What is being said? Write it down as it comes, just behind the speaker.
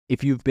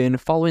If you've been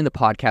following the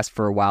podcast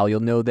for a while, you'll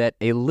know that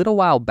a little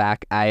while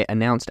back, I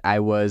announced I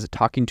was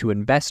talking to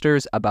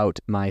investors about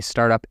my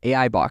startup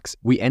AI Box.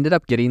 We ended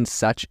up getting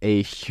such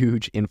a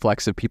huge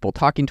influx of people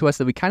talking to us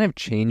that we kind of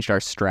changed our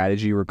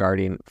strategy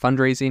regarding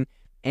fundraising,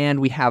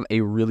 and we have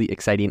a really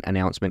exciting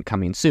announcement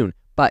coming soon.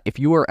 But if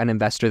you were an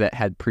investor that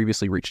had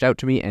previously reached out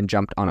to me and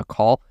jumped on a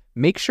call,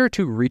 make sure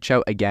to reach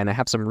out again. I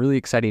have some really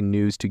exciting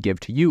news to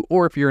give to you,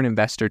 or if you're an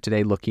investor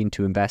today looking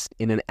to invest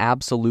in an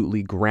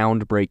absolutely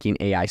groundbreaking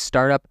AI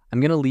startup, I'm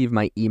going to leave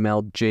my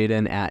email,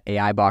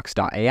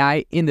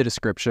 jaden@aibox.ai, in the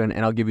description,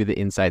 and I'll give you the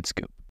inside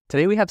scoop.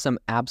 Today we have some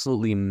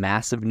absolutely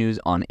massive news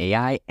on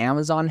AI.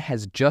 Amazon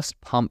has just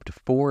pumped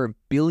 $4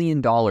 billion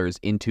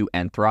into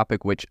Anthropic,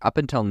 which up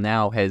until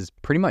now has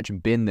pretty much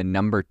been the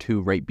number 2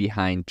 right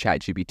behind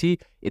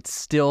ChatGPT. It's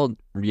still,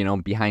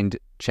 behind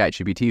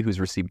ChatGPT, who's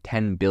received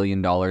 $10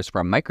 billion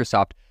from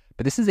Microsoft.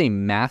 But this is a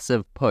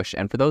massive push.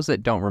 And for those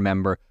that don't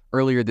remember,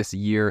 earlier this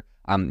year,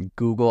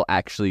 Google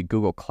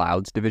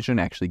Cloud's division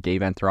actually gave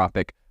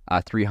Anthropic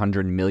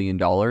 $300 million.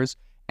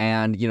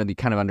 And, the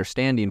kind of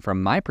understanding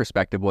from my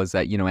perspective was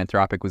that,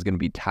 Anthropic was going to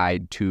be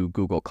tied to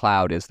Google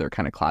Cloud as their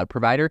kind of cloud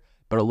provider.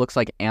 But it looks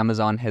like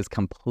Amazon has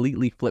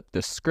completely flipped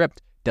the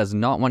script, does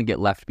not want to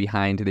get left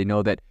behind. They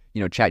know that,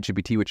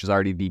 ChatGPT, which is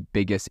already the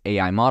biggest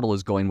AI model,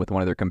 is going with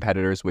one of their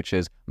competitors, which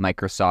is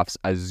Microsoft's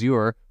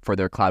Azure for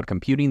their cloud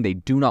computing. They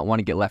do not want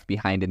to get left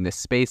behind in this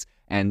space.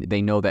 And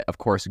they know that, of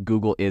course,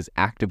 Google is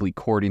actively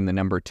courting the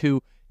number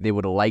 2. They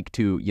would like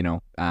to,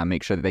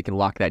 make sure that they can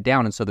lock that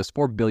down. And so this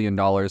 $4 billion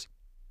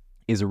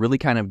is really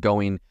kind of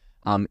going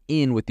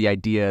in with the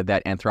idea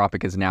that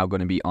Anthropic is now going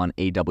to be on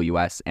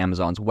AWS,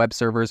 Amazon's web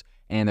servers,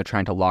 and they're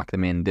trying to lock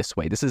them in this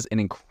way. This is an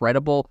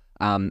incredible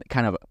kind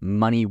of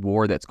money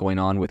war that's going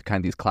on with kind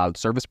of these cloud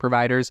service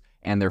providers,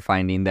 and they're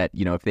finding that,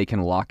 if they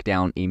can lock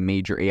down a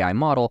major AI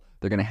model,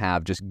 they're going to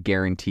have just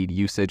guaranteed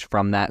usage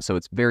from that. So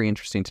it's very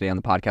interesting today on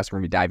the podcast. We're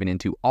going to be diving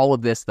into all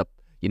of this, the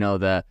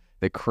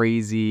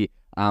crazy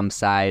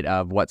side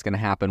of what's going to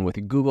happen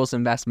with Google's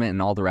investment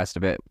and all the rest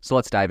of it. So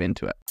let's dive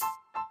into it.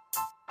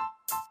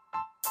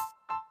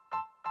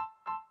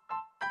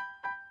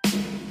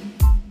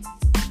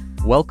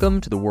 Welcome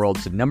to the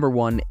world's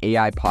 #1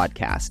 AI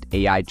podcast,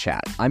 AI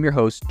Chat. I'm your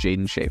host,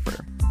 Jaden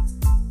Schaefer.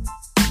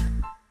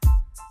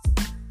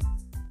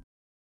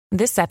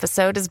 This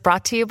episode is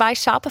brought to you by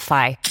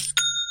Shopify.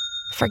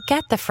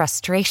 Forget the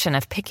frustration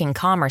of picking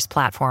commerce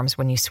platforms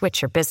when you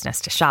switch your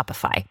business to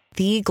Shopify,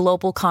 the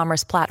global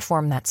commerce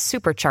platform that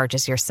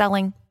supercharges your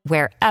selling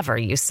wherever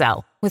you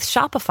sell. With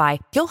Shopify,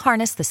 you'll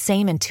harness the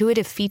same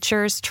intuitive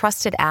features,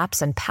 trusted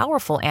apps, and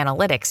powerful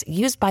analytics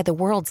used by the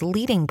world's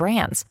leading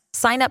brands.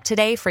 Sign up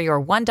today for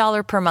your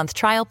 $1 per month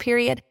trial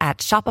period at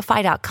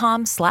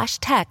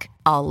shopify.com/tech,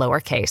 all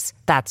lowercase.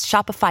 That's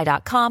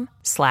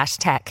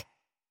shopify.com/tech.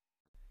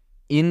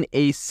 In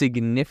a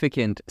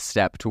significant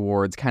step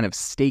towards kind of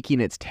staking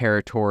its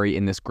territory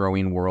in this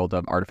growing world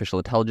of artificial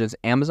intelligence,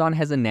 Amazon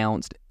has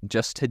announced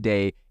just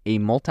today a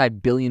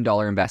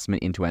multi-billion-dollar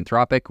investment into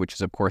Anthropic, which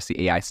is, of course,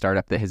 the AI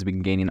startup that has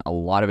been gaining a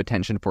lot of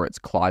attention for its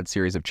Claude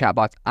series of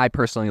chatbots. I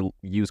personally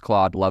use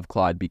Claude, love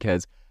Claude,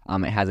 because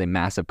it has a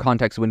massive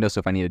context window. So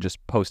if I need to just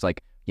post a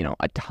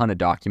ton of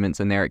documents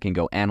in there, it can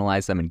go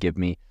analyze them and give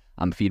me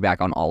feedback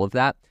on all of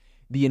that.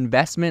 The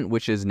investment,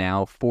 which is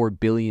now $4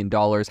 billion,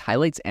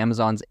 highlights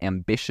Amazon's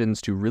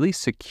ambitions to really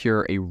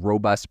secure a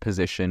robust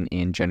position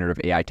in generative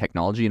AI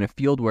technology in a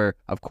field where,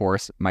 of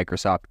course,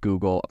 Microsoft,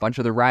 Google, a bunch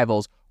of their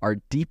rivals are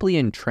deeply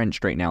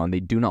entrenched right now, and they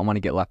do not want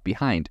to get left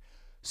behind.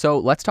 So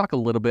let's talk a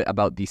little bit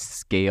about the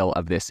scale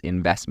of this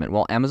investment.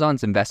 While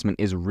Amazon's investment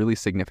is really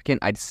significant,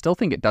 I still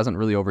think it doesn't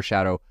really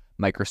overshadow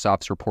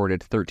Microsoft's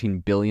reported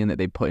 $13 billion that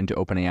they put into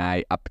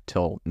OpenAI up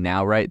till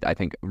now, right? I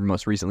think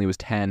most recently was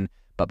 10,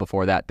 but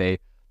before that,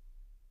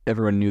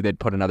 everyone knew they'd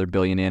put another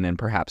billion in, and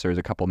perhaps there's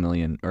a couple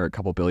million or a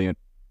couple billion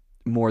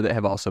more that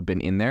have also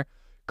been in there.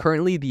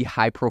 Currently, the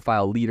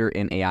high-profile leader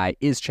in AI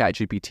is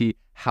ChatGPT.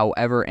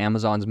 However,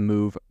 Amazon's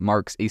move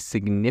marks a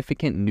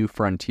significant new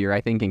frontier,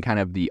 I think, in kind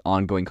of the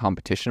ongoing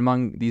competition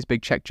among these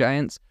big tech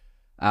giants,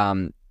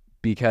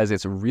 because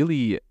it's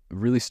really,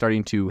 really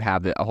starting to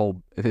have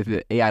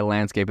the AI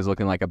landscape is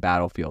looking like a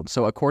battlefield.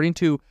 So according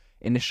to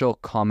initial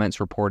comments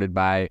reported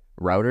by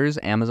Reuters,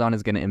 Amazon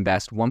is going to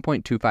invest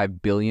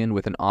 $1.25 billion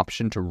with an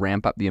option to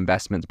ramp up the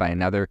investments by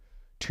another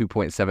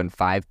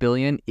 $2.75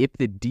 billion. If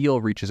the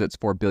deal reaches its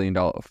full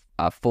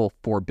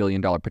 $4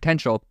 billion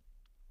potential,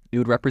 it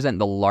would represent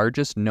the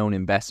largest known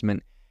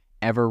investment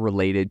ever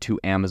related to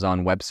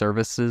Amazon Web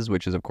Services,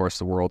 which is, of course,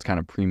 the world's kind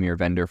of premier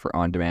vendor for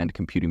on-demand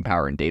computing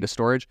power and data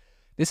storage.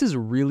 This is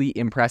really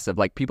impressive.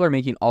 People are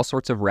making all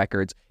sorts of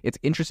records. It's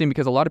interesting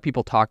because a lot of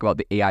people talk about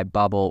the AI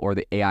bubble or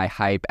the AI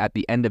hype. At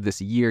the end of this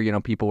year,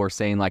 people were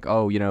saying it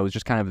was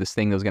just kind of this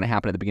thing that was going to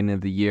happen at the beginning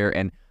of the year.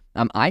 And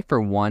I,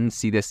 for one,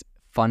 see this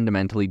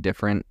fundamentally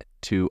different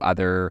to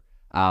other,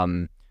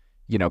 kind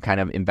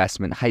of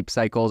investment hype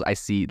cycles. I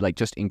see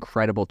just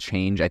incredible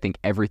change. I think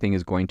everything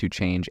is going to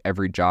change.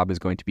 Every job is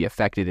going to be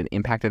affected and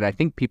impacted. I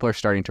think people are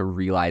starting to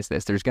realize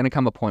this. There's going to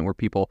come a point where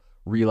people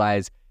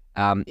realize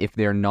If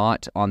they're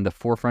not on the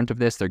forefront of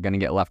this, they're going to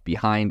get left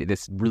behind.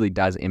 This really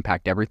does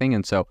impact everything.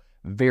 And so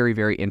very,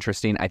 very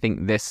interesting. I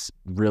think this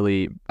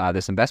really,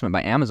 this investment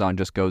by Amazon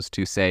just goes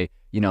to say,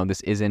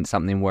 this isn't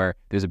something where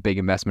there's a big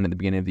investment at the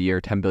beginning of the year,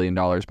 $10 billion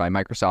by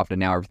Microsoft, and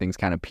now everything's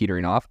kind of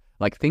petering off.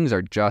 Like, things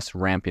are just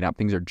ramping up.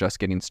 Things are just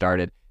getting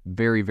started.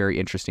 Very, very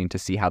interesting to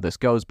see how this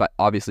goes. But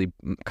obviously,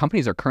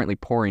 companies are currently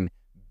pouring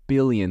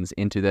billions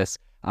into this.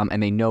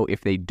 And they know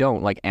if they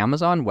don't, like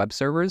Amazon Web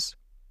Servers,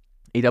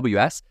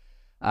 AWS,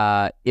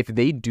 if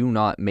they do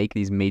not make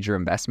these major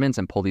investments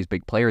and pull these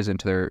big players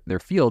into their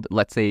field,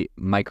 let's say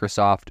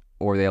Microsoft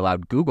or they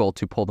allowed Google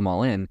to pull them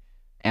all in,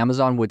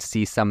 Amazon would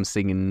see some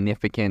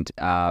significant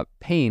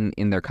pain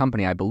in their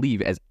company, I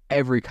believe, as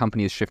every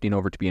company is shifting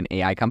over to be an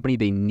AI company.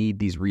 They need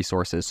these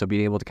resources. So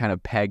being able to kind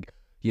of peg,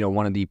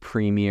 one of the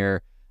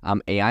premier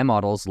AI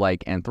models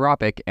like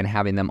Anthropic and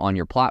having them on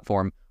your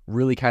platform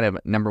really kind of,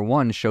 number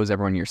one, shows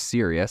everyone you're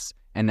serious.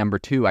 And number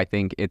two, I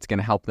think it's going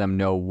to help them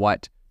know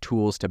what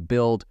tools to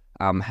build,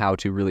 how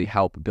to really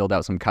help build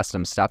out some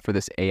custom stuff for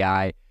this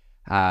AI,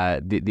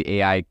 the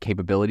AI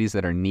capabilities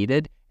that are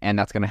needed. And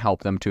that's going to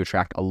help them to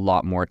attract a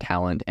lot more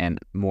talent and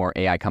more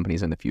AI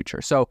companies in the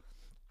future. So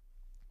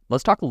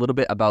let's talk a little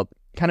bit about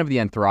kind of the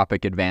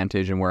Anthropic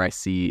advantage and where I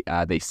see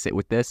they sit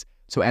with this.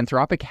 So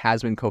Anthropic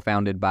has been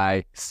co-founded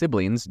by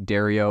siblings,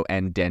 Dario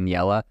and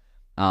Daniela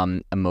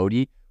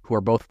Amodi, who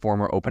are both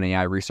former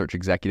OpenAI research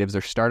executives.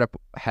 Their startup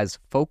has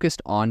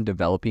focused on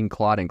developing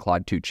Claude and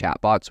Claude 2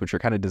 chatbots, which are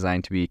kind of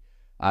designed to be,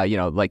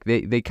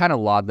 they kind of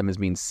laud them as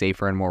being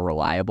safer and more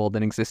reliable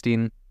than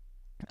existing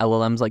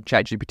LLMs like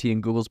ChatGPT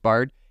and Google's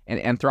Bard. And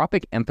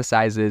Anthropic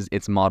emphasizes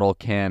its model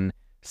can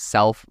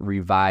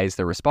self-revise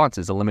their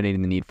responses,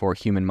 eliminating the need for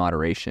human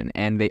moderation.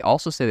 And they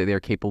also say that they're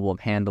capable of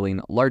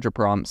handling larger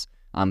prompts,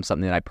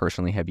 something that I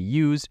personally have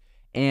used.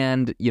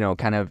 And,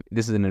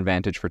 this is an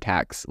advantage for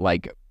tasks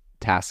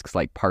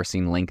like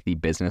parsing lengthy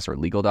business or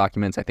legal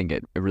documents. I think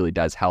it really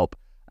does help.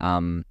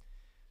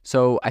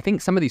 So I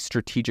think some of these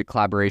strategic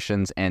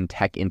collaborations and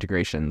tech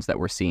integrations that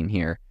we're seeing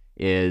here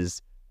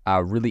is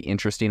really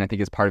interesting. I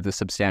think as part of the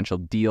substantial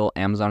deal,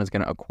 Amazon is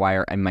going to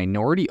acquire a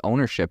minority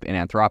ownership in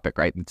Anthropic,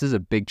 right? This is a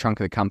big chunk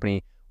of the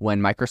company.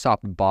 When Microsoft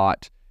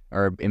bought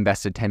or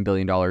invested $10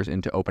 billion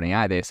into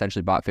OpenAI, they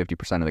essentially bought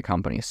 50% of the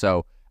company.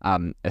 So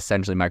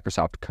essentially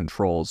Microsoft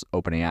controls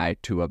OpenAI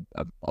to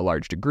a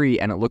large degree.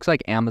 And it looks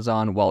like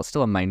Amazon, while it's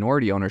still a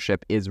minority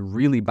ownership, is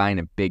really buying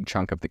a big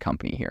chunk of the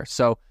company here.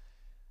 So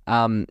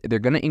they're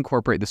going to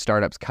incorporate the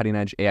startup's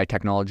cutting-edge AI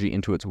technology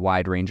into its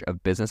wide range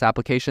of business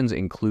applications,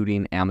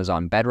 including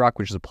Amazon Bedrock,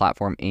 which is a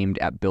platform aimed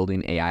at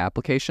building AI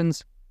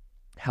applications.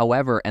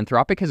 However,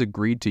 Anthropic has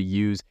agreed to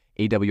use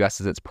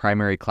AWS as its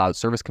primary cloud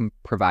service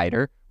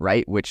provider,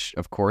 right? Which,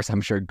 of course, I'm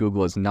sure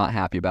Google is not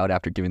happy about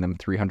after giving them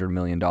 $300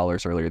 million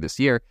earlier this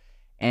year.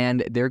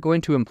 And they're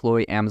going to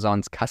employ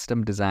Amazon's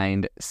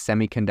custom-designed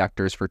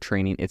semiconductors for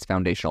training its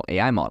foundational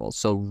AI models.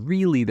 So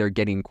really, they're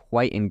getting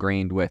quite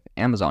ingrained with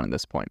Amazon at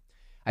this point.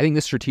 I think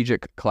this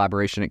strategic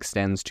collaboration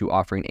extends to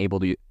offering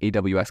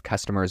AWS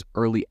customers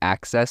early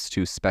access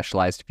to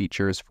specialized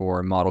features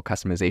for model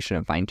customization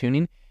and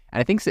fine-tuning.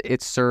 And I think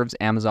it serves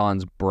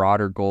Amazon's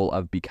broader goal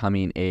of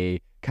becoming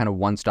a kind of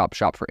one-stop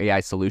shop for AI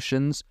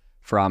solutions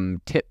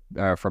from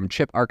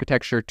chip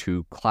architecture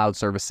to cloud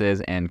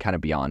services and kind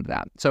of beyond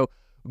that. So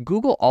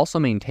Google also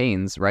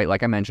maintains, right,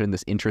 like I mentioned,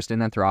 this interest in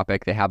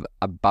Anthropic. They have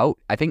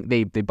I think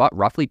they bought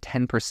roughly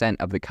 10%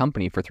 of the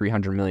company for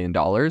 $300 million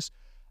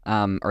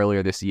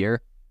earlier this year.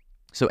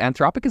 So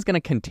Anthropic is going to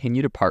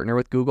continue to partner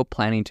with Google,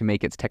 planning to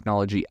make its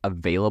technology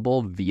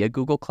available via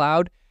Google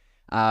Cloud.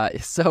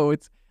 So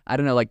it's, I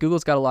don't know, like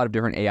Google's got a lot of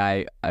different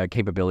AI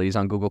capabilities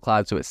on Google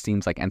Cloud, so it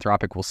seems like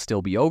Anthropic will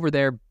still be over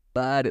there,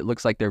 but it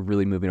looks like they're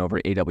really moving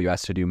over to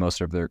AWS to do most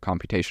of their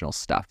computational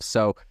stuff.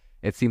 So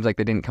it seems like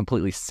they didn't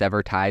completely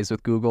sever ties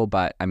with Google,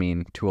 but I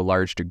mean, to a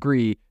large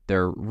degree,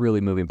 they're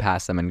really moving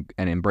past them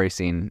and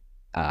embracing,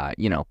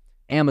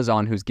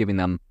 Amazon, who's giving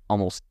them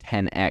almost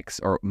 10x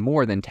or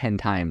more than 10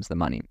 times the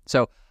money.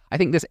 So I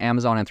think this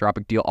Amazon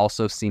Anthropic deal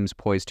also seems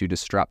poised to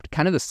disrupt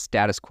kind of the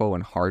status quo in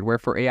hardware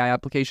for AI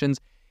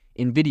applications.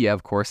 NVIDIA,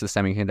 of course, the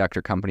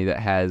semiconductor company that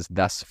has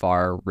thus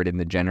far ridden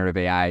the generative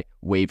AI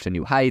wave to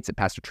new heights. It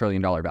passed $1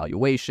 trillion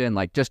valuation,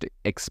 like just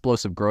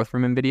explosive growth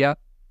from NVIDIA.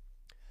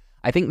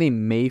 I think they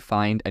may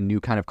find a new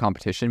kind of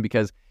competition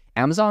because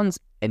Amazon's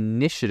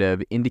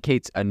initiative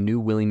indicates a new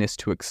willingness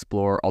to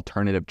explore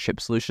alternative chip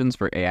solutions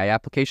for AI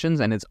applications,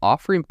 and it's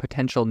offering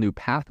potential new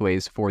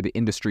pathways for the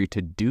industry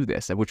to do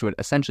this, which would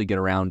essentially get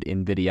around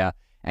NVIDIA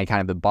and kind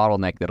of the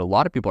bottleneck that a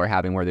lot of people are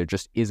having where there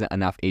just isn't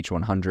enough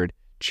H100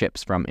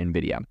 chips from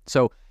NVIDIA.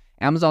 So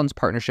Amazon's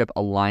partnership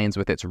aligns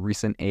with its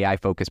recent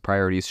AI-focused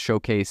priorities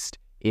showcased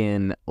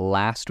in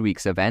last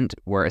week's event,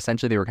 where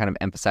essentially they were kind of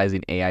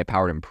emphasizing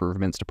AI-powered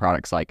improvements to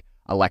products like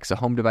Alexa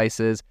home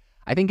devices.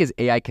 I think as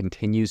AI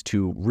continues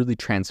to really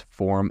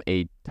transform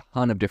a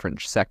ton of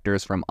different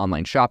sectors from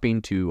online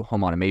shopping to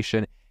home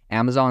automation,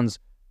 Amazon's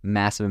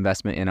massive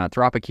investment in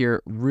Anthropic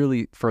here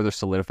really further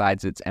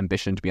solidifies its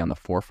ambition to be on the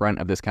forefront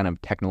of this kind of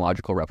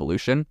technological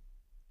revolution.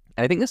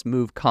 And I think this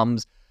move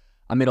comes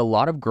Amid a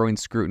lot of growing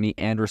scrutiny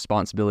and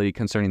responsibility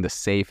concerning the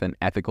safe and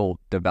ethical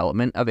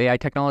development of AI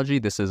technology,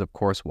 this is, of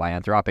course, why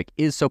Anthropic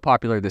is so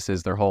popular. This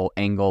is their whole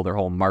angle, their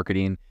whole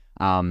marketing.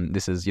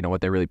 This is, what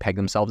they really peg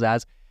themselves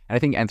as. And I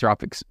think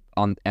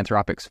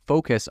Anthropic's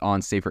focus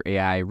on safer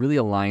AI really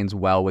aligns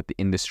well with the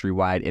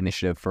industry-wide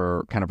initiative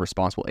for kind of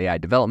responsible AI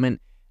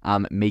development,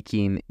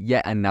 making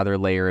yet another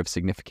layer of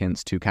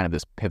significance to kind of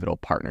this pivotal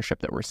partnership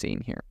that we're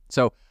seeing here.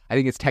 So I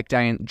think as tech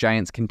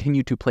giants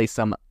continue to place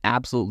some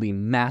absolutely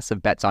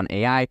massive bets on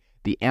AI,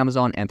 the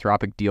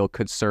Amazon-Anthropic deal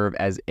could serve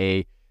as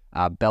a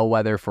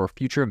bellwether for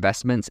future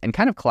investments and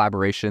kind of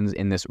collaborations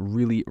in this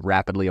really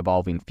rapidly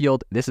evolving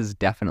field. This is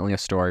definitely a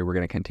story we're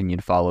going to continue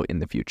to follow in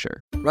the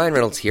future. Ryan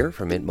Reynolds here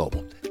from Mint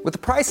Mobile. With the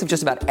price of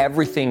just about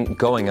everything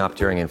going up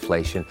during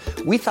inflation,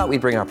 we thought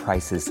we'd bring our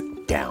prices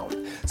down.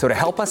 So to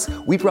help us,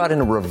 we brought in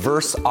a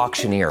reverse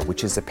auctioneer,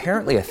 which is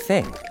apparently a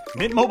thing.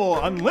 Mint Mobile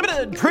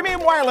Unlimited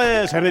Premium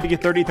Wireless. How to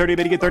get 30, 30,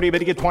 bit to get 30, bit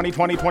to get 20,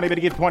 20, 20, bit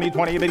to get 20,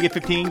 20, bit to get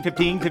 15,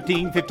 15,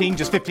 15, 15,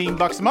 just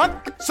 $15 a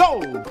month?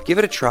 Sold! Give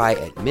it a try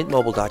at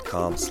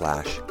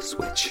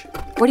mintmobile.com/switch.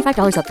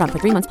 $45 up front for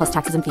 3 months plus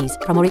taxes and fees.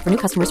 Promo rate for new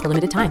customers for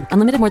limited time.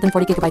 Unlimited more than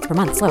 40 gigabytes per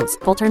month. Slows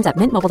full terms at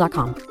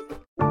mintmobile.com.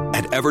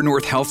 At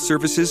Evernorth Health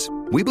Services,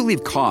 we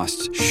believe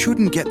costs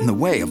shouldn't get in the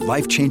way of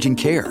life-changing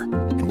care,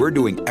 and we're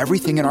doing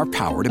everything in our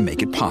power to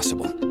make it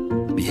possible.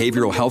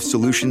 Behavioral health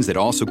solutions that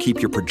also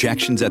keep your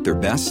projections at their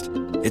best?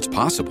 It's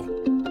possible.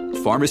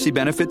 Pharmacy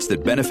benefits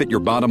that benefit your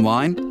bottom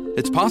line?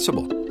 It's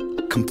possible.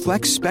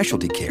 Complex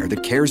specialty care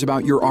that cares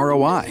about your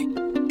ROI?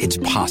 It's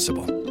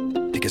possible.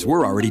 Because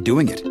we're already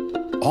doing it.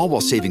 All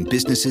while saving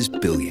businesses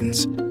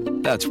billions.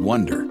 That's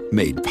Wonder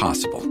made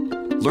possible.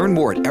 Learn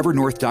more at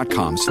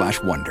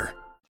evernorth.com/wonder.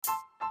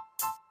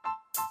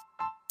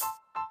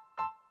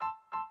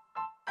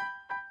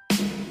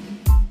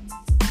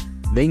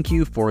 Thank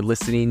you for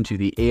listening to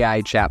the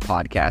AI Chat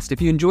Podcast.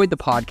 If you enjoyed the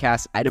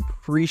podcast, I'd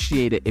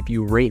appreciate it if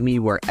you rate me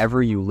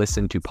wherever you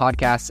listen to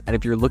podcasts. And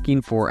if you're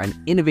looking for an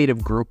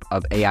innovative group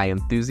of AI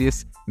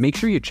enthusiasts, make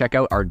sure you check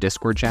out our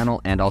Discord channel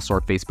and also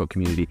our Facebook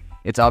community.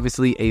 It's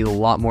obviously a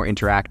lot more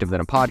interactive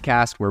than a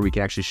podcast where we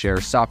can actually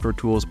share software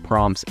tools,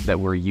 prompts that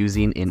we're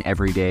using in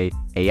everyday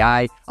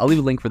AI. I'll leave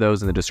a link for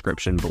those in the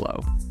description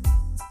below.